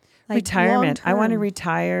 Like Retirement. I want to long-term?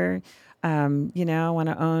 retire. I want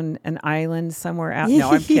to own an island somewhere out.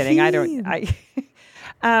 No, I'm kidding. I don't.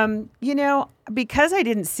 Because I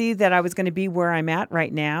didn't see that I was going to be where I'm at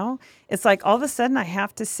right now, it's like all of a sudden I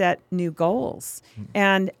have to set new goals.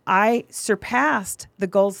 And I surpassed the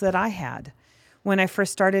goals that I had when I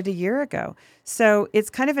first started a year ago. So it's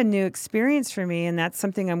kind of a new experience for me. And that's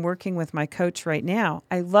something I'm working with my coach right now.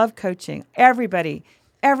 I love coaching. Everybody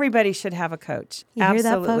should have a coach. You hear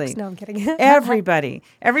Absolutely. that, folks? No, I'm kidding.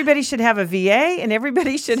 Everybody should have a VA and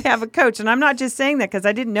everybody should have a coach. And I'm not just saying that because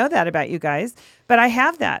I didn't know that about you guys, but I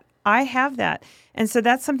have that. And so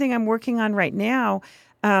that's something I'm working on right now.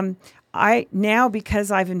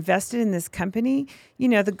 Because I've invested in this company,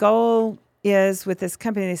 the goal is with this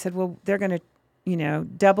company, they said, well, they're going to,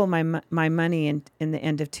 double my money in the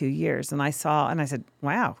end of 2 years. And I said,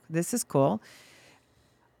 wow, this is cool.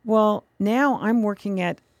 Well, now I'm working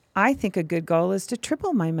at, I think a good goal is to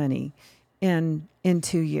triple my money in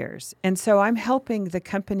 2 years. And so I'm helping the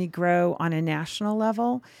company grow on a national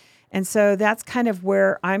level. And so that's kind of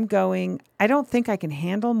where I'm going. I don't think I can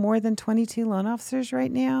handle more than 22 loan officers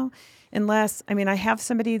right now, unless, I have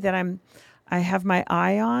somebody that I have my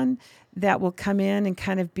eye on that will come in and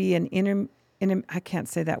kind of be I can't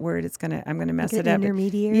say that word. I'm going to mess it up.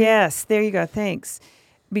 Intermediary? Yes, there you go. Thanks.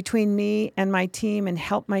 Between me and my team and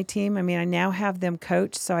help my team. I now have them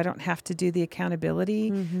coach, so I don't have to do the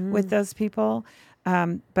accountability with those people.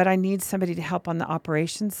 But I need somebody to help on the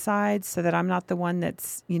operations side so that I'm not the one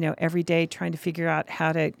that's, every day trying to figure out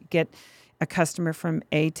how to get a customer from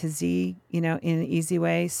A to Z, in an easy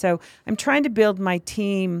way. So I'm trying to build my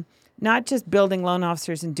team, not just building loan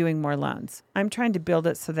officers and doing more loans. I'm trying to build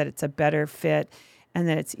it so that it's a better fit and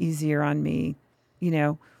that it's easier on me,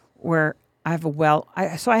 where I have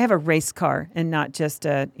a race car and not just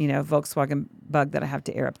a, Volkswagen Bug that I have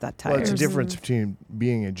to air up that tire. Well, it's a difference between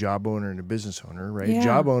being a job owner and a business owner, right? Yeah.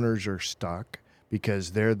 Job owners are stuck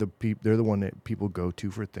because they're the one that people go to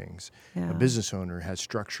for things. Yeah. A business owner has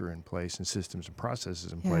structure in place and systems and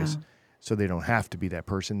processes in place, so they don't have to be that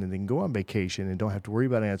person, and they can go on vacation and don't have to worry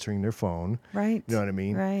about answering their phone. Right. You know what I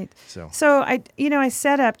mean? Right. So I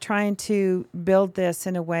set up trying to build this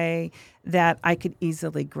in a way that I could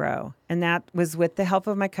easily grow. And that was with the help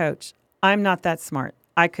of my coach. I'm not that smart.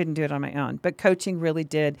 I couldn't do it on my own, but coaching really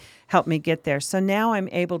did help me get there. So now I'm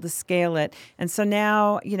able to scale it. And so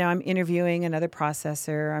now, I'm interviewing another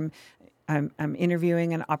processor. I'm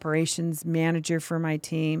interviewing an operations manager for my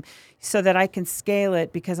team so that I can scale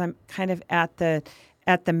it, because I'm kind of at the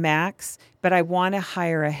max, but I want to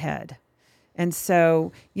hire ahead. And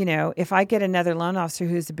so, if I get another loan officer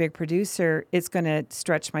who's a big producer, it's going to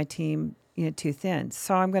stretch my team, too thin.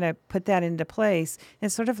 So I'm going to put that into place.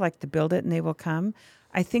 It's sort of like the build it and they will come.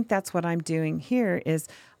 I think that's what I'm doing here is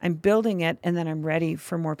I'm building it and then I'm ready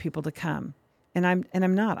for more people to come. And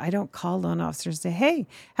I'm not. I don't call loan officers and say, hey,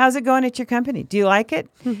 how's it going at your company? Do you like it?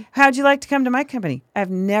 How'd you like to come to my company? I've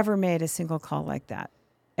never made a single call like that,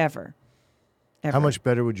 ever. how much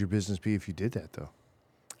better would your business be if you did that, though?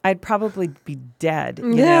 I'd probably be dead,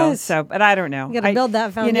 Yes. So, but I don't know. You got to build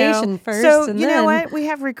that foundation first. So and you then, know what? We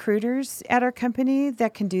have recruiters at our company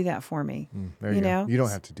that can do that for me. There you go. You don't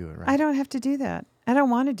have to do it, right? I don't have to do that. I don't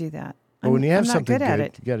want to do that. But when you have I'm not something good at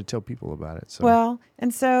it. you got to tell people about it. So. Well,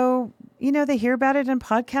 and so, they hear about it in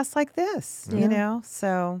podcasts like this,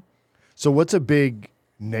 so. So what's a big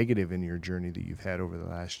negative in your journey that you've had over the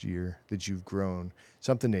last year that you've grown?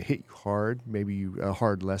 Something that hit you hard, maybe a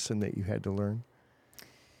hard lesson that you had to learn?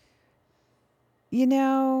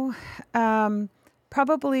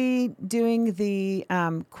 Probably doing the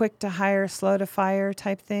quick to hire, slow to fire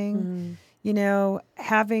type thing.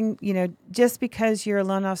 Having, just because you're a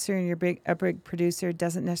loan officer and you're a big producer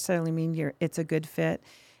doesn't necessarily mean it's a good fit.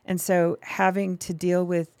 And so having to deal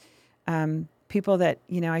with people that,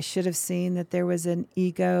 I should have seen that there was an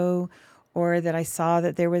ego or that I saw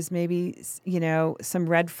that there was maybe, some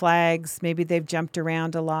red flags. Maybe they've jumped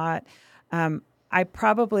around a lot. I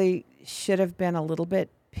probably should have been a little bit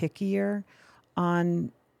pickier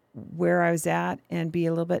on where I was at and be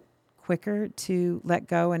a little bit quicker to let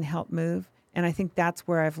go and help move. And I think that's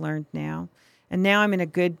where I've learned now. And now I'm in a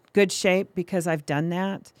good shape because I've done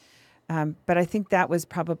that. But I think that was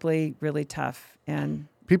probably really tough. And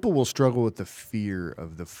people will struggle with the fear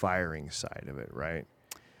of the firing side of it, right?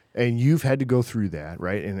 And you've had to go through that,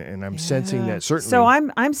 right? And I'm sensing that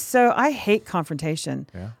certainly. So I hate confrontation.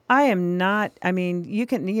 Yeah. I am not. I mean, you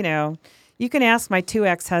can ask my 2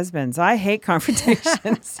 ex-husbands. I hate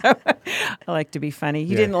confrontation. So I like to be funny.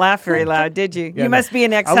 You didn't laugh very loud, did you? Yeah, you must be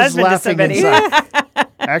an I was ex-husband to laughing somebody. inside.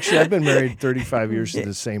 Actually, I've been married 35 years to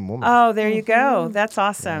the same woman. Oh, there you go. That's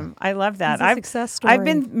awesome. I love that. It's a success story. I've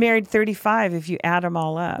been married 35 if you add them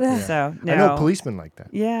all up. So no. I know policemen like that.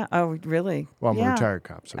 Yeah. Oh, really? Well, I'm a Yeah. retired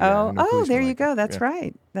cop. So yeah, I know Oh, policemen there you like go. that. That's Yeah.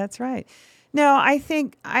 right. That's right. No, I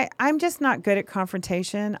think I'm just not good at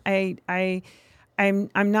confrontation. I'm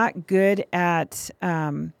not good at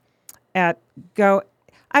go.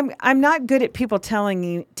 I'm not good at people telling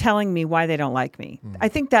me why they don't like me. I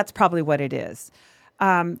think that's probably what it is.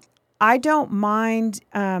 I don't mind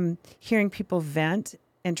hearing people vent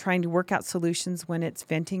and trying to work out solutions when it's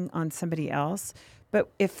venting on somebody else. But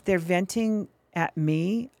if they're venting at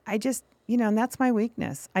me, I just, and that's my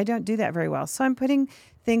weakness. I don't do that very well. So I'm putting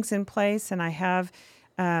things in place, and I have,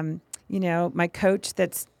 my coach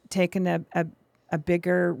that's taken a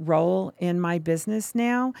bigger role in my business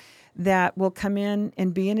now that will come in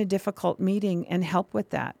and be in a difficult meeting and help with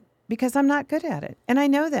that, because I'm not good at it. And I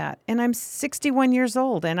know that. And I'm 61 years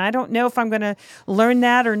old, and I don't know if I'm going to learn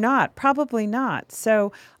that or not. Probably not.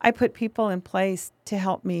 So I put people in place to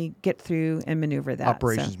help me get through and maneuver that.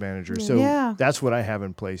 Operations manager. So that's what I have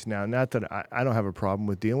in place now. Not that I don't have a problem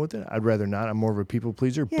with dealing with it. I'd rather not. I'm more of a people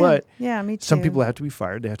pleaser. Yeah. But me too. some people have to be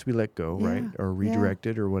fired. They have to be let go, Yeah. right? Or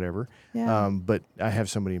redirected or whatever. Yeah. But I have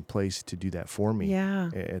somebody in place to do that for me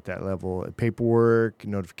Yeah. at that level. Paperwork,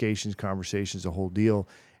 notifications, conversations, the whole deal.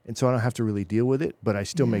 And so I don't have to really deal with it, but I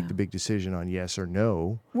still make the big decision on yes or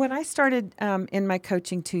no. When I started in my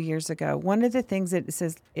coaching 2 years ago, one of the things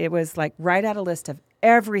it was like write out a list of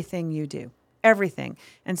everything you do, everything.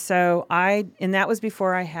 And so and that was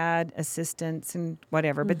before I had assistants and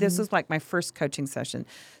whatever, but this was like my first coaching session.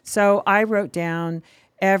 So I wrote down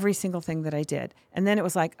every single thing that I did. And then it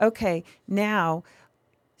was like, okay, now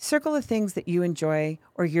circle the things that you enjoy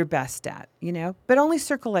or you're best at, but only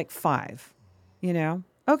circle like 5,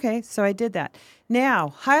 Okay, so I did that. Now,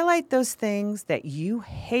 highlight those things that you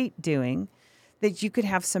hate doing that you could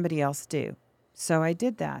have somebody else do. So I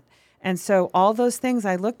did that. And so all those things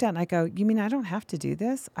I looked at and I go, you mean I don't have to do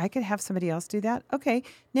this? I could have somebody else do that? Okay,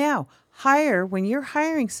 now when you're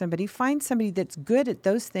hiring somebody, find somebody that's good at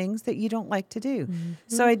those things that you don't like to do. Mm-hmm.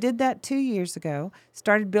 So I did that 2 years ago,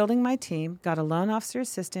 started building my team, got a loan officer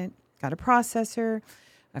assistant, got a processor.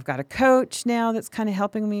 I've got a coach now that's kind of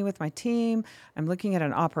helping me with my team. I'm looking at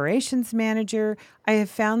an operations manager. I have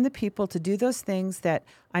found the people to do those things that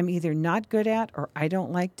I'm either not good at or I don't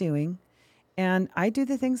like doing. And I do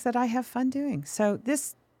the things that I have fun doing. So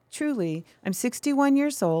this truly, I'm 61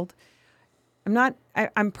 years old.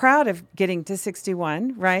 I'm proud of getting to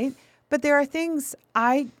 61, right? But there are things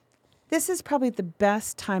this is probably the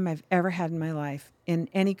best time I've ever had in my life in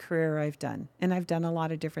any career I've done. And I've done a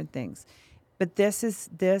lot of different things. But this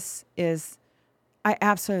is, I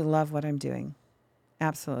absolutely love what I'm doing.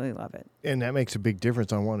 Absolutely love it. And that makes a big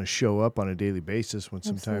difference. I want to show up on a daily basis when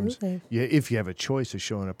sometimes, if you have a choice of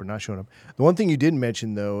showing up or not showing up. The one thing you didn't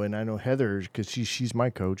mention, though, and I know Heather, because she's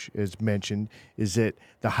my coach, has mentioned, is that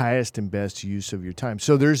the highest and best use of your time.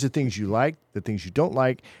 So there's the things you like, the things you don't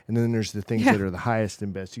like, and then there's the things that are the highest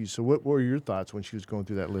and best use. So what were your thoughts when she was going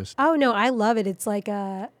through that list? Oh, no, I love it. It's like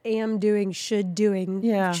am doing, should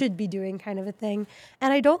be doing kind of a thing.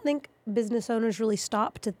 And I don't think business owners really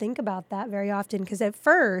stop to think about that very often, because at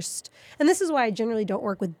first, and this is why I generally don't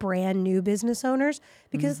work with brand new business owners,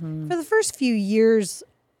 because for the first few years,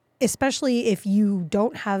 especially if you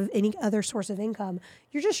don't have any other source of income,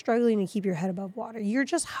 you're just struggling to keep your head above water. You're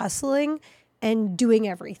just hustling and doing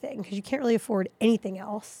everything because you can't really afford anything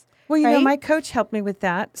else. Well, my coach helped me with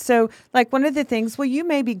that. So like one of the things, you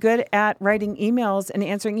may be good at writing emails and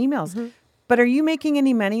answering emails. But are you making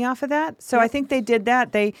any money off of that? So I think they did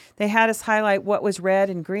that. They had us highlight what was red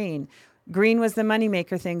and green. Green was the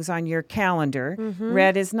moneymaker things on your calendar.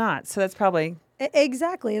 Red is not. So that's probably...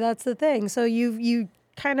 Exactly. That's the thing. So you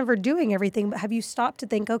kind of are doing everything, but have you stopped to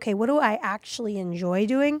think, okay, what do I actually enjoy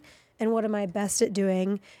doing? And what am I best at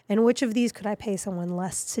doing? And which of these could I pay someone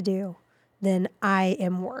less to do than I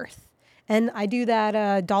am worth? And I do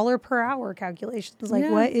that dollar per hour calculations. Like,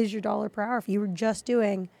 Yeah. what is your dollar per hour? If you were just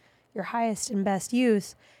doing your highest and best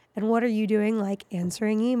use, and what are you doing, like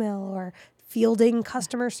answering email or fielding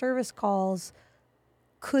customer service calls?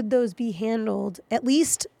 Could those be handled, at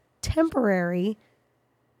least temporary,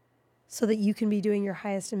 so that you can be doing your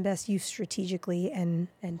highest and best use strategically and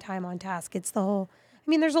time on task? It's the whole, I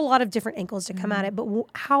mean, there's a lot of different angles to come at it, but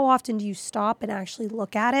how often do you stop and actually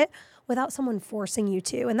look at it without someone forcing you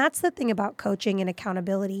to? And that's the thing about coaching and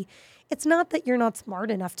accountability. It's not that you're not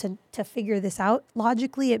smart enough to figure this out.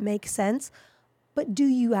 Logically, it makes sense, but do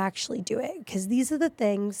you actually do it? Because these are the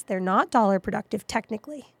things, they're not dollar productive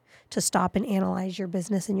technically to stop and analyze your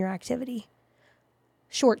business and your activity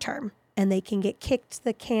short term. And they can get kicked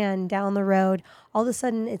the can down the road. All of a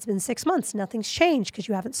sudden, it's been 6 months. Nothing's changed because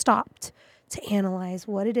you haven't stopped to analyze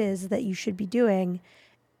what it is that you should be doing.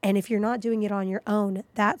 And if you're not doing it on your own,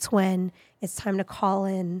 that's when it's time to call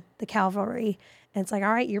in the cavalry. And it's like,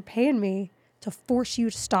 all right, you're paying me to force you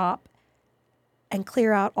to stop and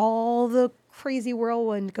clear out all the crazy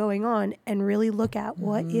whirlwind going on and really look at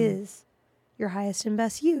what is your highest and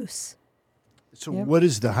best use. So what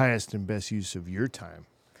is the highest and best use of your time?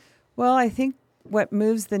 Well, I think what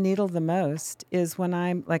moves the needle the most is when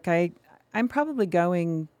I'm probably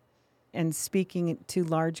going and speaking to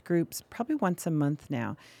large groups probably once a month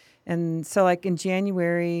now. And so like in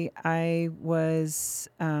January, I was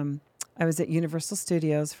at Universal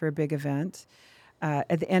Studios for a big event.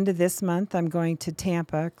 At the end of this month, I'm going to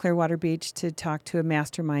Tampa, Clearwater Beach, to talk to a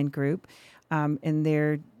mastermind group. And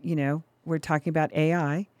they're, we're talking about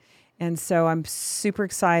AI. And so I'm super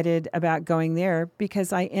excited about going there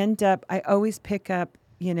because I always pick up,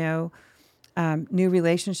 new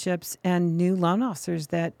relationships and new loan officers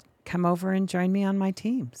that come over and join me on my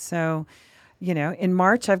team. So, in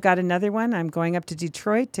March, I've got another one. I'm going up to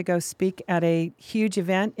Detroit to go speak at a huge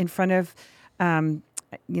event in front of,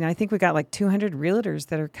 I think we got like 200 realtors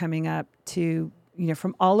that are coming up to,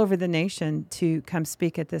 from all over the nation to come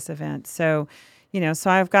speak at this event. So, so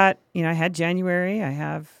I've got, I had January, I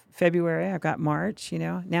have February, I've got March,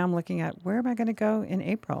 now I'm looking at where am I going to go in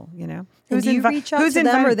April, And do you reach out to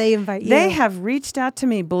them or they invite you? They have reached out to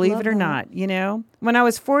me, believe Love it or that. not, When I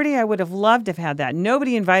was 40, I would have loved to have had that.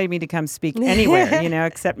 Nobody invited me to come speak anywhere,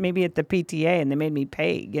 except maybe at the PTA, and they made me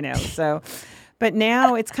pay, so... But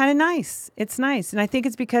now it's kind of nice. It's nice. And I think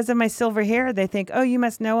it's because of my silver hair. They think, oh, you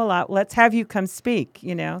must know a lot. Let's have you come speak,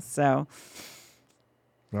 so...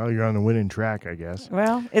 Well, you're on the winning track, I guess.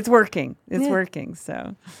 Well, it's working. It's working.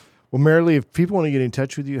 So, Well, Marilee, if people want to get in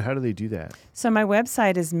touch with you, how do they do that? so my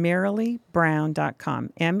website is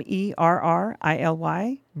merrillybrown.com.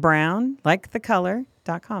 MERRILY Brown, like the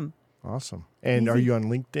color.com. Awesome. And are you on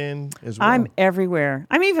LinkedIn as well? I'm everywhere.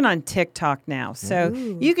 I'm even on TikTok now. So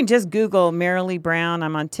you can just Google Marilee Brown.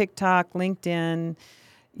 I'm on TikTok, LinkedIn,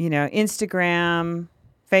 Instagram,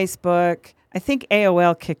 Facebook. I think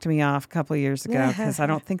AOL kicked me off a couple of years ago because I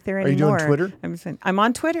don't think they're anymore. Are you doing Twitter? I'm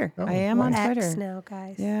on Twitter. Oh, I am on X Twitter. now,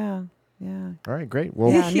 guys. Yeah. All right, great.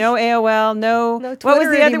 Well, Yeah, no AOL, no. No What was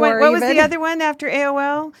Twitter the other one? anymore, What was the even. other one after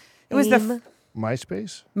AOL? It was the AIM.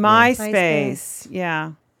 MySpace? MySpace.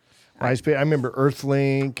 Yeah. MySpace. I remember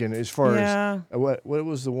Earthlink, and as far Yeah. as what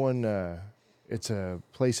was the one? It's a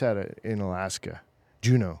place in Alaska,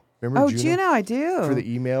 Juno. Remember Oh, Juno? Juno, I do. For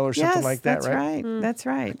the email or something Yes, like that, that's right? right. That's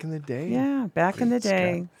right. Back in the day. Yeah, back in the Great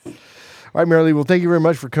day. All right, Marilee. Well, thank you very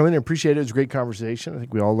much for coming. I appreciate it. It was a great conversation. I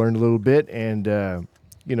think we all learned a little bit, and that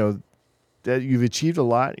you've achieved a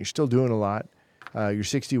lot. You're still doing a lot. You're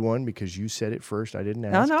 61 because you said it first. I didn't No,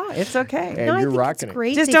 ask. no, it's okay. And No, I you're think rocking it's it.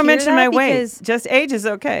 great Just to don't hear mention that my weight. because Just age is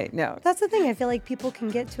okay. No, that's the thing. I feel like people can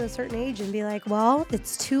get to a certain age and be like, well,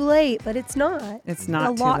 it's too late, but it's not. it's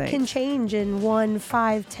not a too lot late. can change in 1,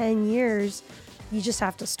 5, 10 years. You just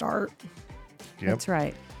have to start. Yep. That's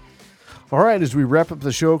right. All right, as we wrap up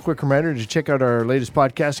the show, a quick reminder to check out our latest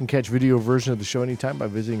podcast and catch video version of the show anytime by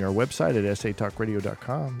visiting our website at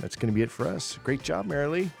satalkradio.com. That's going to be it for us. Great job,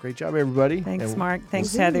 Marilee. Great job, everybody. Thanks, And Mark.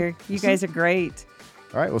 Thanks, we'll see Heather. You guys are great.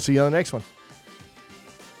 All right, we'll see you on the next one.